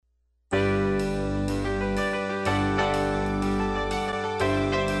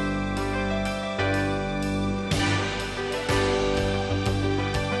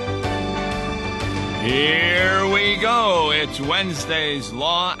go. It's Wednesday's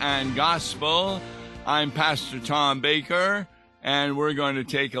Law and Gospel. I'm Pastor Tom Baker, and we're going to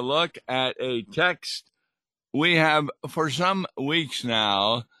take a look at a text. We have, for some weeks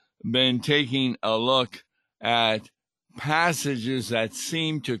now, been taking a look at passages that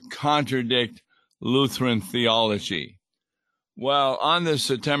seem to contradict Lutheran theology. Well, on this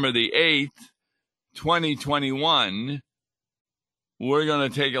September the 8th, 2021, we're going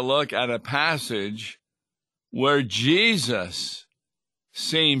to take a look at a passage where Jesus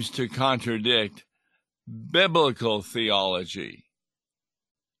seems to contradict biblical theology.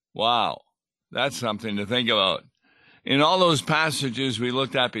 Wow, that's something to think about. In all those passages we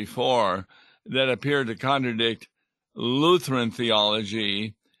looked at before that appear to contradict Lutheran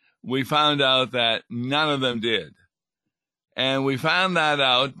theology, we found out that none of them did. And we found that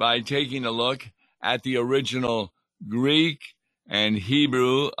out by taking a look at the original Greek and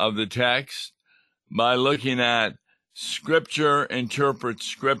Hebrew of the text, by looking at Scripture interprets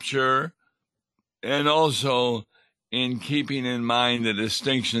Scripture, and also in keeping in mind the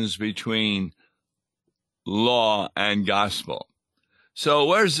distinctions between law and gospel. So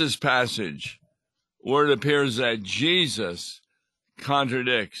where's this passage where it appears that Jesus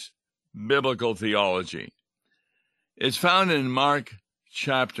contradicts biblical theology? It's found in Mark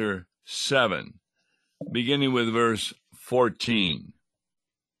chapter 7, beginning with verse 14.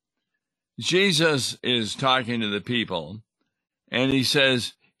 Jesus is talking to the people, and he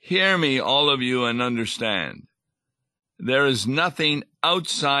says, "Hear me, all of you, and understand. There is nothing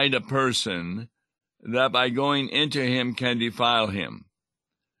outside a person that by going into him can defile him.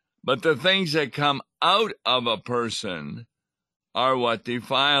 But the things that come out of a person are what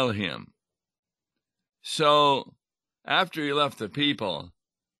defile him." So, after he left the people,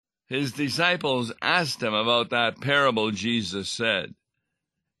 his disciples asked him about that parable Jesus said.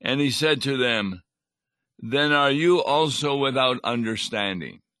 And he said to them, "Then are you also without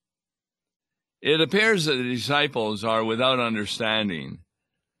understanding?" It appears that the disciples are without understanding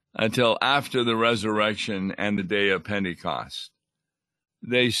until after the resurrection and the day of Pentecost.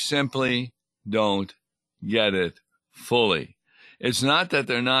 They simply don't get it fully. It's not that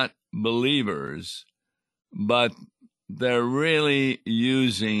they're not believers, but they're really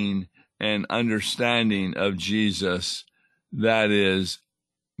using an understanding of Jesus that is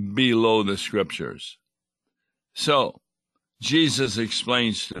below the Scriptures. So, Jesus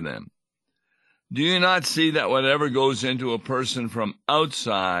explains to them, "Do you not see that whatever goes into a person from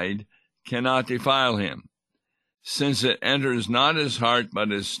outside cannot defile him, since it enters not his heart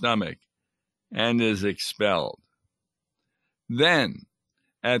but his stomach, and is expelled?" Then,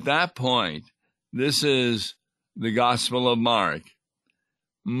 at that point, this is the Gospel of Mark.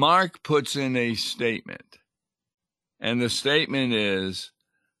 Mark puts in a statement, and the statement is,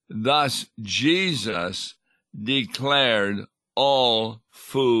 "Thus Jesus declared all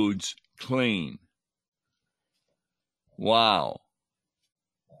foods clean." Wow.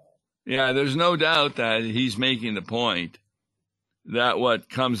 Yeah, there's no doubt that he's making the point that what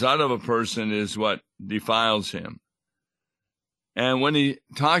comes out of a person is what defiles him. And when he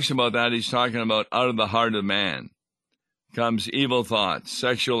talks about that, he's talking about out of the heart of man comes evil thoughts,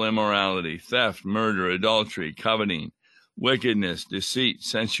 sexual immorality, theft, murder, adultery, coveting, wickedness, deceit,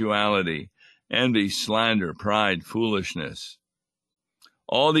 sensuality, envy, slander, pride, foolishness.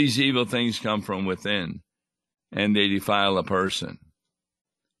 All these evil things come from within, and they defile a person.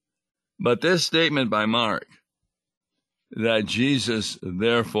 But this statement by Mark, that Jesus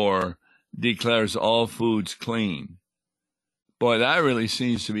therefore declares all foods clean, boy, that really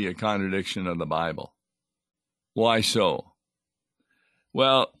seems to be a contradiction of the Bible. Why so?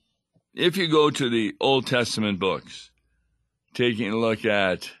 Well, if you go to the Old Testament books, taking a look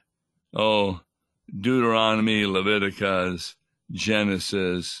at, Deuteronomy, Leviticus,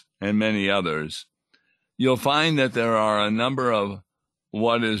 Genesis, and many others, you'll find that there are a number of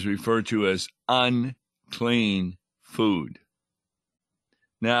what is referred to as unclean food.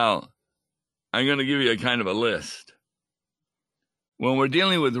 Now, I'm going to give you a kind of a list. When we're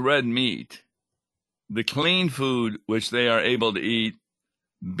dealing with red meat, the clean food which they are able to eat,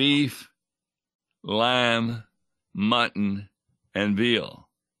 beef, lamb, mutton, and veal.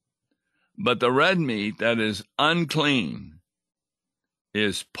 But the red meat that is unclean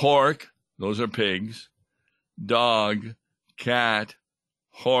is pork, those are pigs, dog, cat,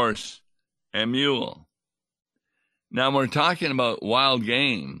 horse, and mule. Now we're talking about wild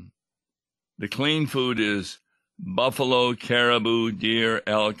game. The clean food is buffalo, caribou, deer,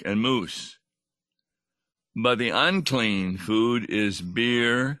 elk, and moose. But the unclean food is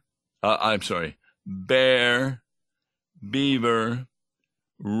bear, beaver,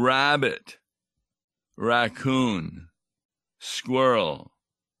 rabbit, raccoon, squirrel,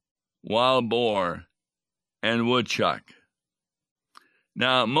 wild boar, and woodchuck.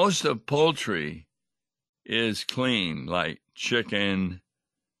 Now, most of poultry is clean, like chicken,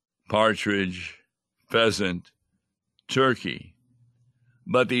 partridge, pheasant, turkey.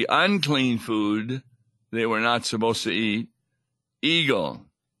 But the unclean food they were not supposed to eat, eagle,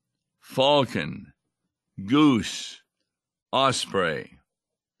 falcon, goose, osprey.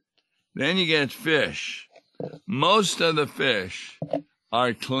 Then you get fish. Most of the fish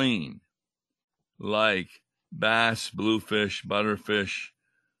are clean, like bass, bluefish, butterfish,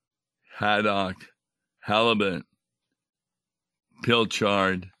 haddock, halibut,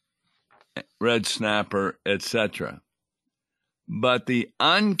 pilchard, red snapper, etc. But the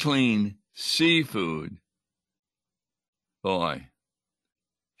unclean seafood, boy,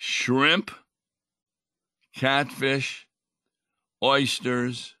 shrimp, catfish,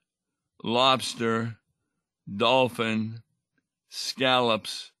 oysters, lobster, dolphin,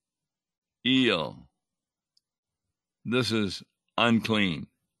 scallops, eel. This is unclean.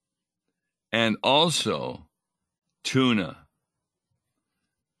 And also tuna.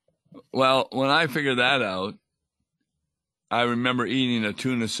 Well, when I figured that out, I remember eating a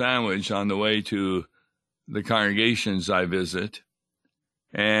tuna sandwich on the way to the congregations I visit,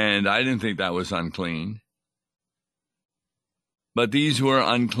 and I didn't think that was unclean. But these were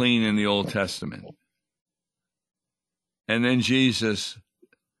unclean in the Old Testament. And then Jesus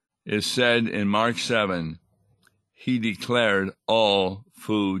is said in Mark 7, he declared all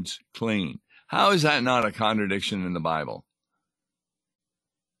foods clean. How is that not a contradiction in the Bible?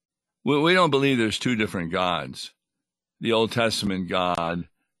 We don't believe there's two different gods, the Old Testament God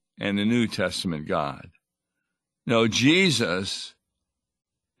and the New Testament God. No, Jesus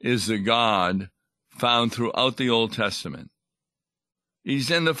is the God found throughout the Old Testament.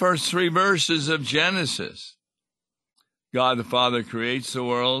 He's in the first 3 verses of Genesis. God the Father creates the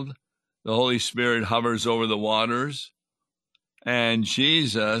world. The Holy Spirit hovers over the waters. And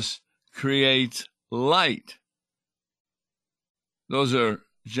Jesus creates light. Those are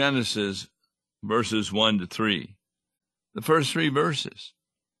Genesis verses 1 to 3. The first 3 verses.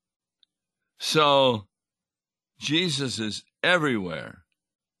 So Jesus is everywhere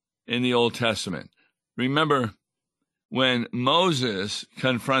in the Old Testament. Remember, when Moses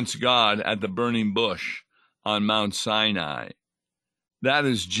confronts God at the burning bush on Mount Sinai, that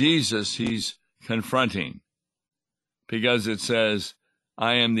is Jesus he's confronting, because it says,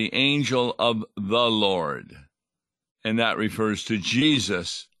 I am the angel of the Lord. And that refers to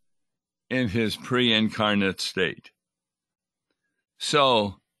Jesus in his pre-incarnate state.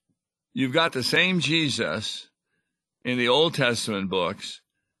 So you've got the same Jesus in the Old Testament books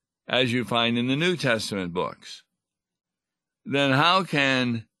as you find in the New Testament books. Then how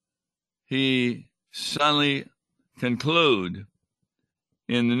can he suddenly conclude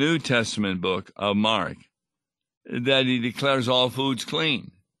in the New Testament book of Mark that he declares all foods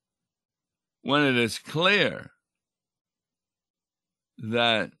clean, when it is clear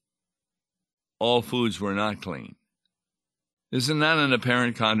that all foods were not clean? Isn't that an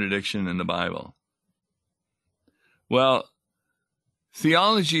apparent contradiction in the Bible? Well,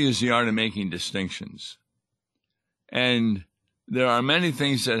 theology is the art of making distinctions. And there are many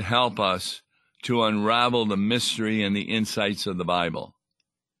things that help us to unravel the mystery and the insights of the Bible.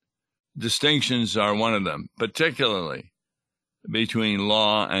 Distinctions are one of them, particularly between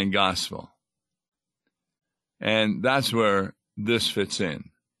law and gospel. And that's where this fits in.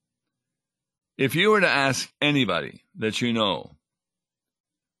 If you were to ask anybody that you know,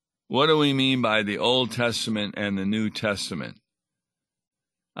 what do we mean by the Old Testament and the New Testament?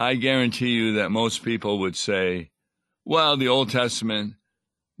 I guarantee you that most people would say, well, the Old Testament,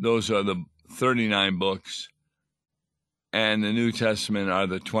 those are the 39 books, and the New Testament are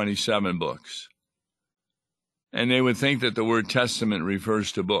the 27 books. And they would think that the word testament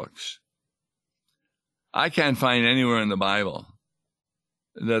refers to books. I can't find anywhere in the Bible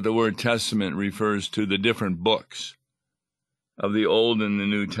that the word testament refers to the different books of the Old and the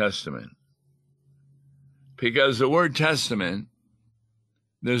New Testament. Because the word testament,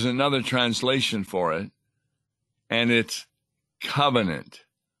 there's another translation for it, and it's covenant.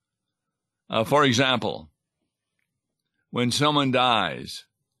 For example, when someone dies,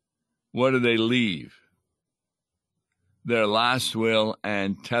 what do they leave? Their last will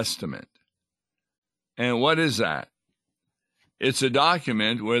and testament. And what is that? It's a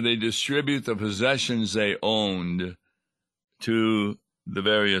document where they distribute the possessions they owned to the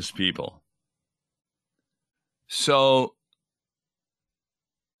various people. So,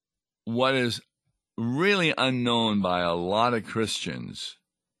 what is really unknown by a lot of Christians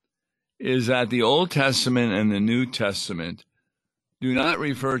is that the Old Testament and the New Testament do not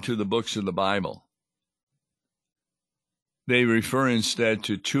refer to the books of the Bible. They refer instead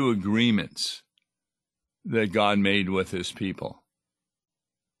to two agreements that God made with his people.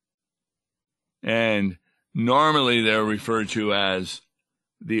 And normally they're referred to as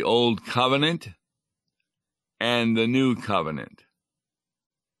the Old Covenant and the New Covenant.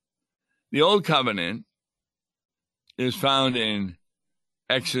 The Old Covenant is found in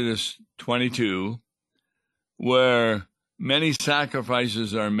Exodus 22, where many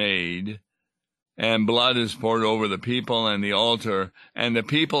sacrifices are made and blood is poured over the people and the altar, and the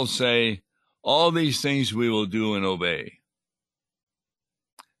people say, all these things we will do and obey.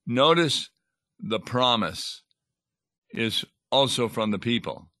 Notice the promise is also from the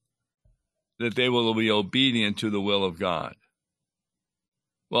people, that they will be obedient to the will of God.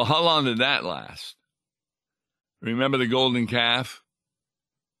 Well, how long did that last? Remember the golden calf?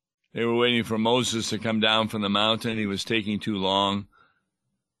 They were waiting for Moses to come down from the mountain. He was taking too long.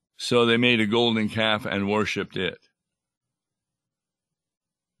 So they made a golden calf and worshiped it.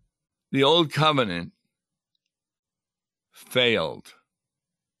 The old covenant failed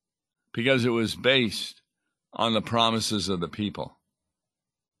because it was based on the promises of the people.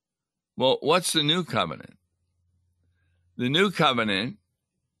 Well, what's the new covenant? The new covenant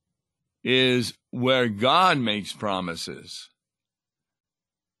is where God makes promises.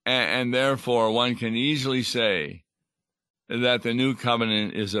 And therefore, one can easily say that the new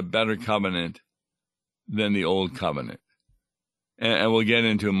covenant is a better covenant than the old covenant. And we'll get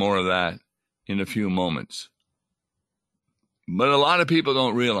into more of that in a few moments. But a lot of people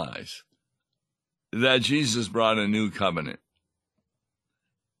don't realize that Jesus brought a new covenant,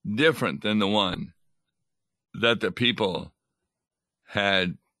 different than the one that the people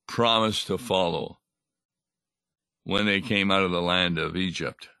had promised to follow when they came out of the land of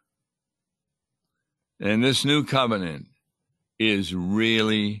Egypt. And this new covenant is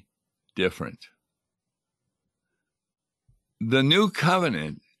really different. The new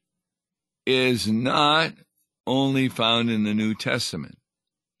covenant is not only found in the New Testament.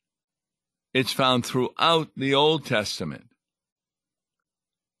 It's found throughout the Old Testament,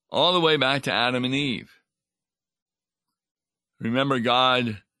 all the way back to Adam and Eve. Remember,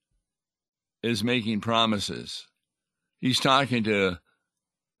 God is making promises. He's talking to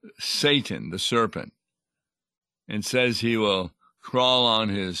Satan, the serpent, and says he will crawl on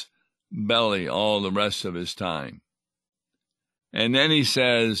his belly all the rest of his time. And then he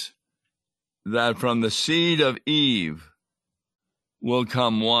says that from the seed of Eve will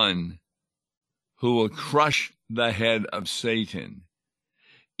come one who will crush the head of Satan,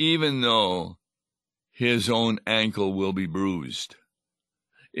 even though his own ankle will be bruised.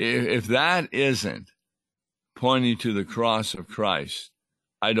 If that isn't pointing to the cross of Christ,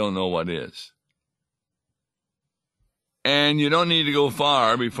 I don't know what is. And you don't need to go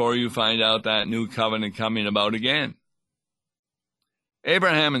far before you find out that new covenant coming about again.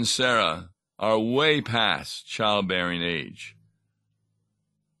 Abraham and Sarah are way past childbearing age.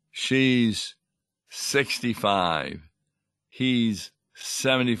 She's 65. He's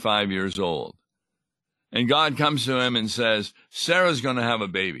 75 years old. And God comes to him and says, Sarah's going to have a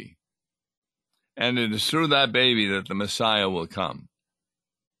baby. And it is through that baby that the Messiah will come.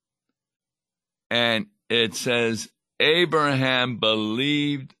 And it says, Abraham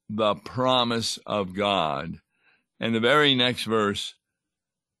believed the promise of God. And the very next verse,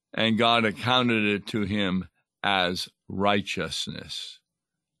 and God accounted it to him as righteousness.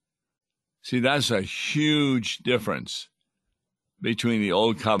 See, that's a huge difference between the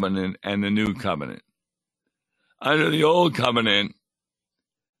old covenant and the new covenant. Under the old covenant,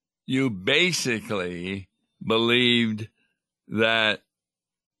 you basically believed that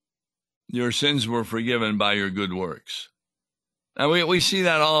your sins were forgiven by your good works. And we see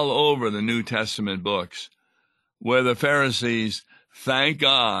that all over the New Testament books, where the Pharisees thank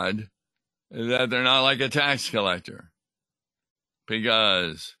God that they're not like a tax collector.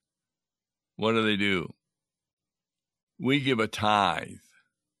 Because what do? We give a tithe.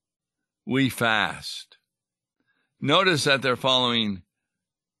 We fast. Notice that they're following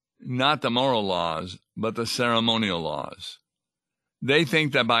not the moral laws, but the ceremonial laws. They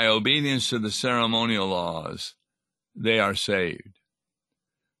think that by obedience to the ceremonial laws, they are saved.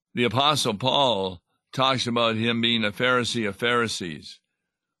 The Apostle Paul talks about him being a Pharisee of Pharisees,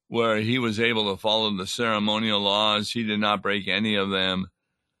 where he was able to follow the ceremonial laws. He did not break any of them.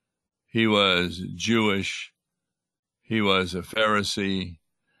 He was Jewish. He was a Pharisee.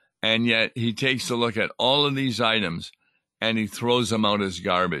 And yet he takes a look at all of these items and he throws them out as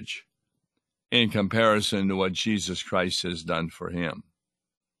garbage in comparison to what Jesus Christ has done for him.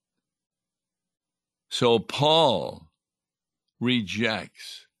 So Paul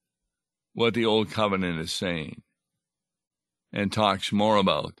rejects what the Old Covenant is saying and talks more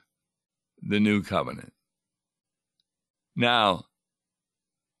about the New Covenant. Now,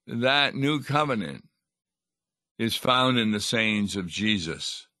 that New Covenant is found in the sayings of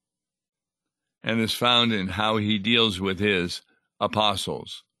Jesus and is found in how he deals with his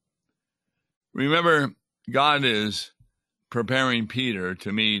apostles. Remember, God is preparing Peter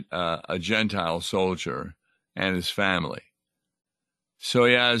to meet a Gentile soldier and his family. So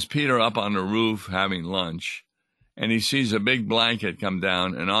he has Peter up on the roof having lunch, and he sees a big blanket come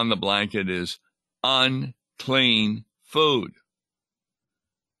down, and on the blanket is unclean food.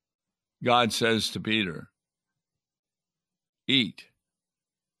 God says to Peter, eat.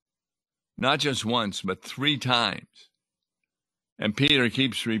 Not just once, but 3 times. And Peter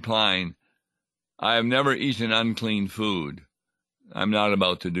keeps replying, I have never eaten unclean food. I'm not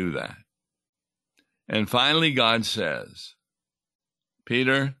about to do that. And finally, God says,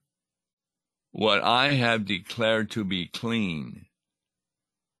 Peter, what I have declared to be clean,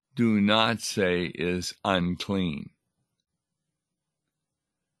 do not say is unclean.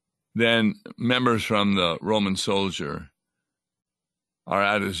 Then members from the Roman soldier are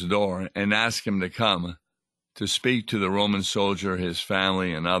at his door and ask him to come to speak to the Roman soldier, his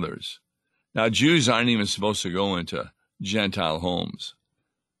family, and others. Now, Jews aren't even supposed to go into Gentile homes,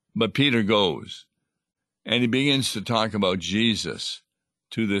 but Peter goes, and he begins to talk about Jesus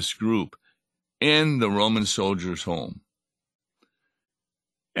to this group in the Roman soldier's home.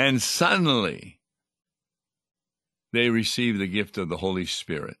 And suddenly, they receive the gift of the Holy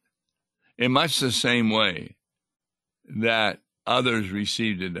Spirit in much the same way that others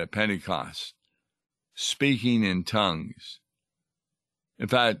received it at Pentecost, speaking in tongues. In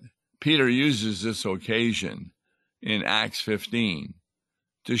fact, Peter uses this occasion in Acts 15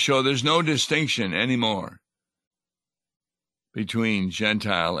 to show there's no distinction anymore between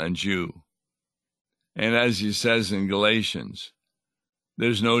Gentile and Jew. And as he says in Galatians,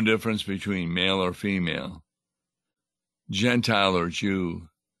 there's no difference between male or female, Gentile or Jew,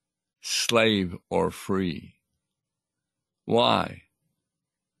 slave or free. Why?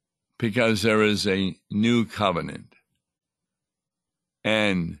 Because there is a new covenant.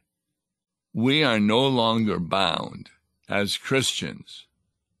 And we are no longer bound as Christians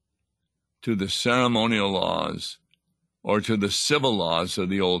to the ceremonial laws or to the civil laws of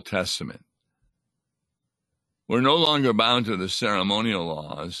the Old Testament. We're no longer bound to the ceremonial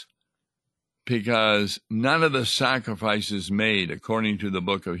laws because none of the sacrifices made according to the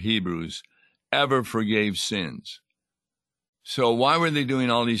book of Hebrews ever forgave sins. So why were they doing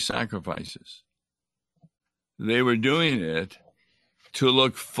all these sacrifices? They were doing it to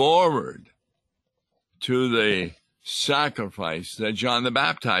look forward to the sacrifice that John the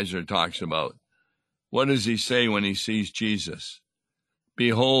Baptizer talks about. What does he say when he sees Jesus?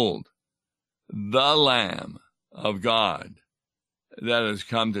 Behold, the Lamb of God that has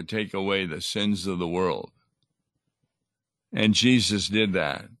come to take away the sins of the world. And Jesus did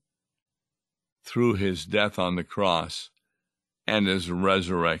that through his death on the cross and his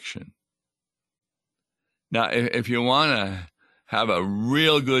resurrection. Now, if you want to have a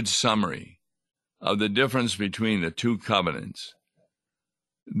real good summary of the difference between the two covenants,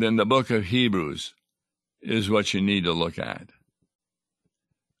 then the book of Hebrews is what you need to look at.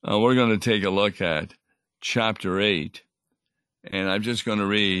 We're going to take a look at chapter 8, and I'm just going to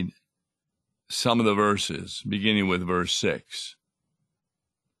read some of the verses, beginning with verse 6.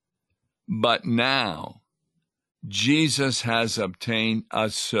 But now Jesus has obtained a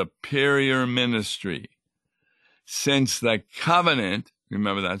superior ministry, since the covenant,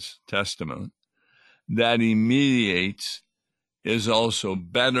 remember that's testament, that he mediates is also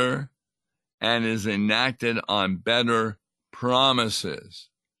better and is enacted on better promises.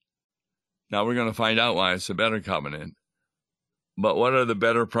 Now we're going to find out why it's a better covenant. But what are the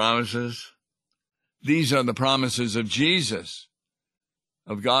better promises? These are the promises of Jesus,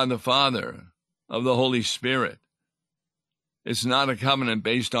 of God the Father, of the Holy Spirit. It's not a covenant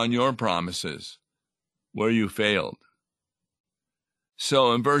based on your promises where you failed.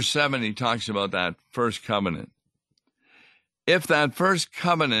 So in verse 7, he talks about that first covenant. If that first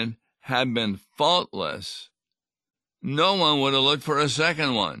covenant had been faultless, no one would have looked for a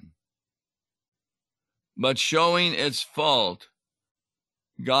second one. But showing its fault,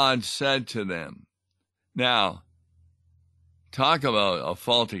 God said to them. Now, talk about a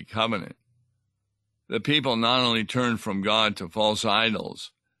faulty covenant. The people not only turned from God to false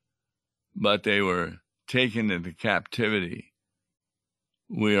idols, but they were taken into captivity.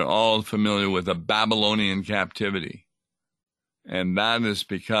 We are all familiar with the Babylonian captivity. And that is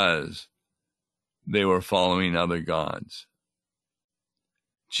because they were following other gods.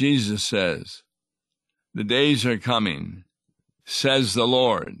 Jesus says, "The days are coming, says the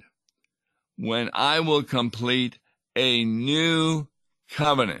Lord, when I will complete a new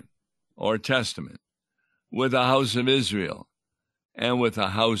covenant or testament with the house of Israel and with the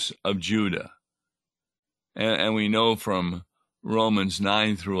house of Judah." And we know from Romans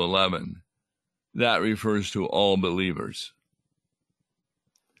 9 through 11, that refers to all believers.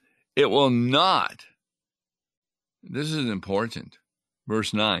 It will not, this is important,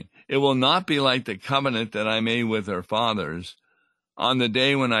 verse 9, "It will not be like the covenant that I made with their fathers on the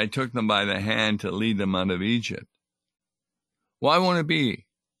day when I took them by the hand to lead them out of Egypt." Why won't it be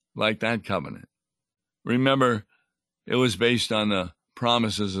like that covenant? Remember, it was based on the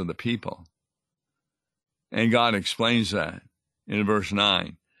promises of the people. And God explains that in verse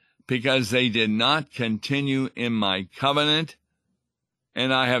 9. "Because they did not continue in my covenant,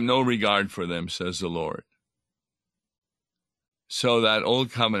 and I have no regard for them, says the Lord." So that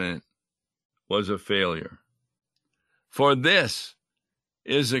old covenant was a failure. "For this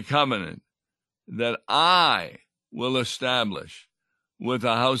is a covenant that I will establish with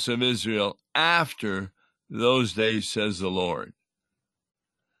the house of Israel after those days, says the Lord.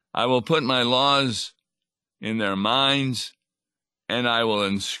 I will put my laws in their minds, and I will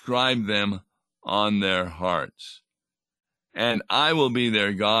inscribe them on their hearts. And I will be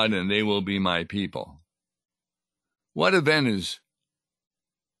their God, and they will be my people." What event is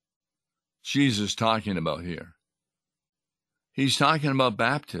Jesus talking about here? He's talking about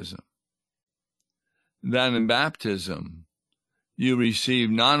baptism. That in baptism, you receive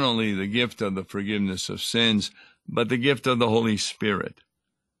not only the gift of the forgiveness of sins, but the gift of the Holy Spirit.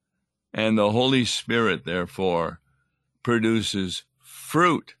 And the Holy Spirit, therefore, produces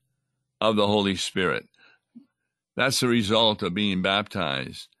fruit of the Holy Spirit. That's the result of being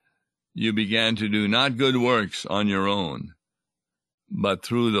baptized. You began to do not good works on your own, but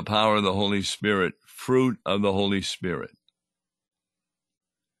through the power of the Holy Spirit, fruit of the Holy Spirit.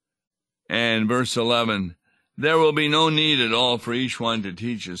 And verse 11, "There will be no need at all for each one to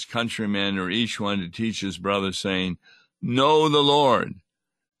teach his countrymen or each one to teach his brother, saying, 'Know the Lord,'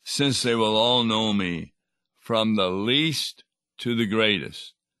 since they will all know me, from the least to the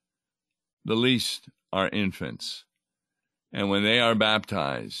greatest." The least are infants. And when they are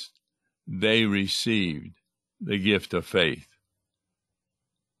baptized, they received the gift of faith.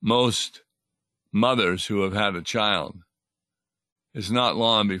 Most mothers who have had a child, it's not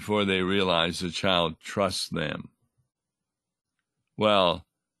long before they realize the child trusts them. Well,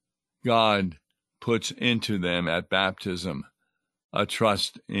 God puts into them at baptism a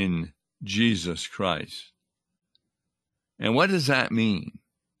trust in Jesus Christ. And what does that mean?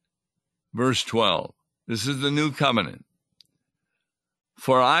 Verse 12, this is the new covenant.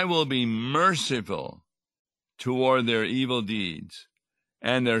 "For I will be merciful toward their evil deeds,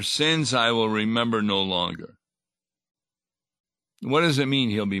 and their sins I will remember no longer." What does it mean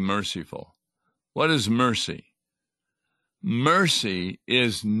he'll be merciful? What is mercy? Mercy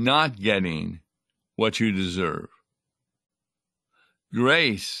is not getting what you deserve.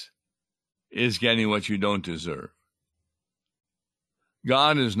 Grace is getting what you don't deserve.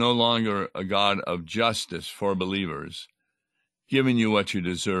 God is no longer a God of justice for believers, giving you what you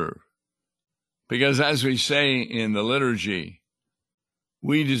deserve. Because as we say in the liturgy,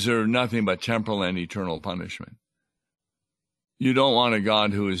 we deserve nothing but temporal and eternal punishment. You don't want a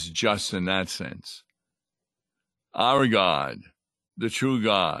God who is just in that sense. Our God, the true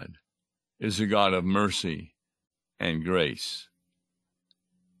God, is a God of mercy and grace.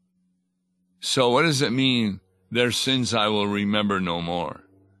 So what does it mean, "Their sins I will remember no more"?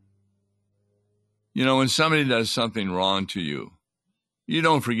 You know, when somebody does something wrong to you, you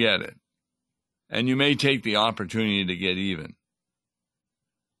don't forget it. And you may take the opportunity to get even.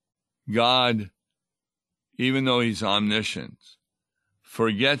 God, even though he's omniscient,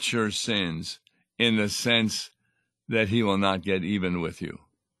 forgets your sins in the sense that he will not get even with you.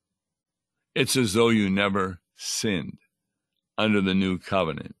 It's as though you never sinned under the new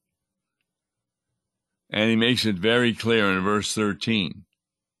covenant. And he makes it very clear in verse 13.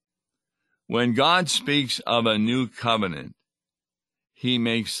 When God speaks of a new covenant, he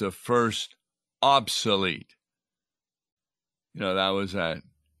makes the first obsolete. You know, that was that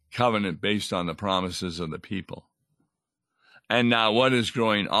covenant based on the promises of the people. And now what is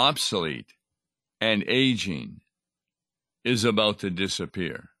growing obsolete and aging is about to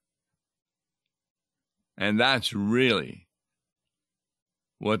disappear. And that's really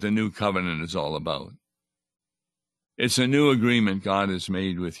what the new covenant is all about. It's a new agreement God has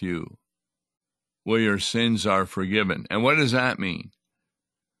made with you, where your sins are forgiven. And what does that mean?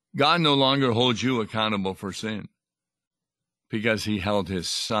 God no longer holds you accountable for sin because he held his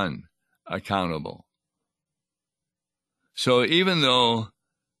Son accountable. So even though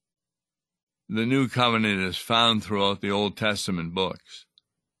the new covenant is found throughout the Old Testament books,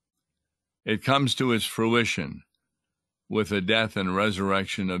 it comes to its fruition with the death and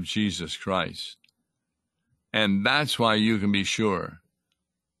resurrection of Jesus Christ. And that's why you can be sure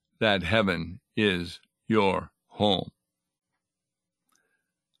that heaven is your home.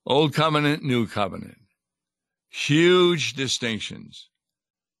 Old covenant, new covenant. Huge distinctions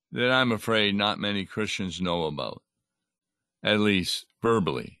that I'm afraid not many Christians know about, at least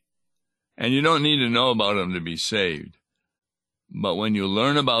verbally. And you don't need to know about them to be saved. But when you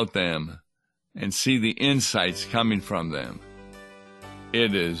learn about them and see the insights coming from them,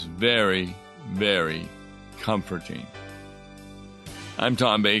 it is very, very comforting. I'm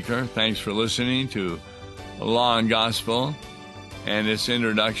Tom Baker. Thanks for listening to Law and Gospel and its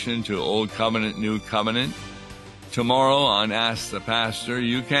introduction to Old Covenant, New Covenant. Tomorrow on Ask the Pastor,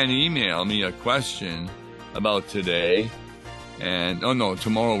 you can email me a question about today. And,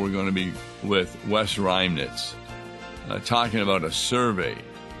 tomorrow we're going to be with Wes Reimnitz, talking about a survey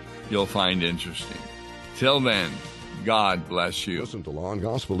you'll find interesting. Till then, God bless you. Listen to Law and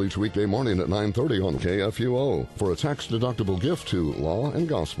Gospel each weekday morning at 9:30 on KFUO. For a tax-deductible gift to Law and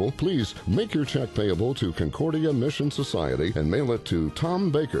Gospel, please make your check payable to Concordia Mission Society and mail it to Tom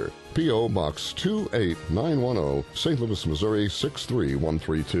Baker, P.O. Box 28910, St. Louis, Missouri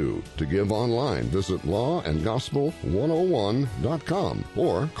 63132. To give online, visit lawandgospel101.com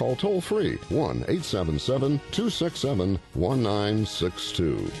or call toll-free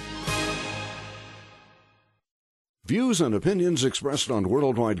 1-877-267-1962. Views and opinions expressed on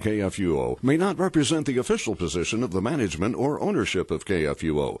Worldwide KFUO may not represent the official position of the management or ownership of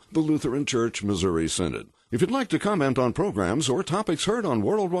KFUO, the Lutheran Church Missouri Synod. If you'd like to comment on programs or topics heard on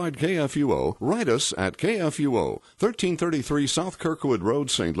Worldwide KFUO, write us at KFUO, 1333 South Kirkwood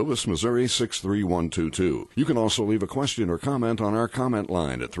Road, St. Louis, Missouri 63122. You can also leave a question or comment on our comment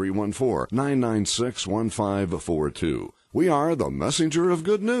line at 314-996-1542. We are the messenger of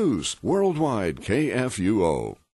good news, Worldwide KFUO.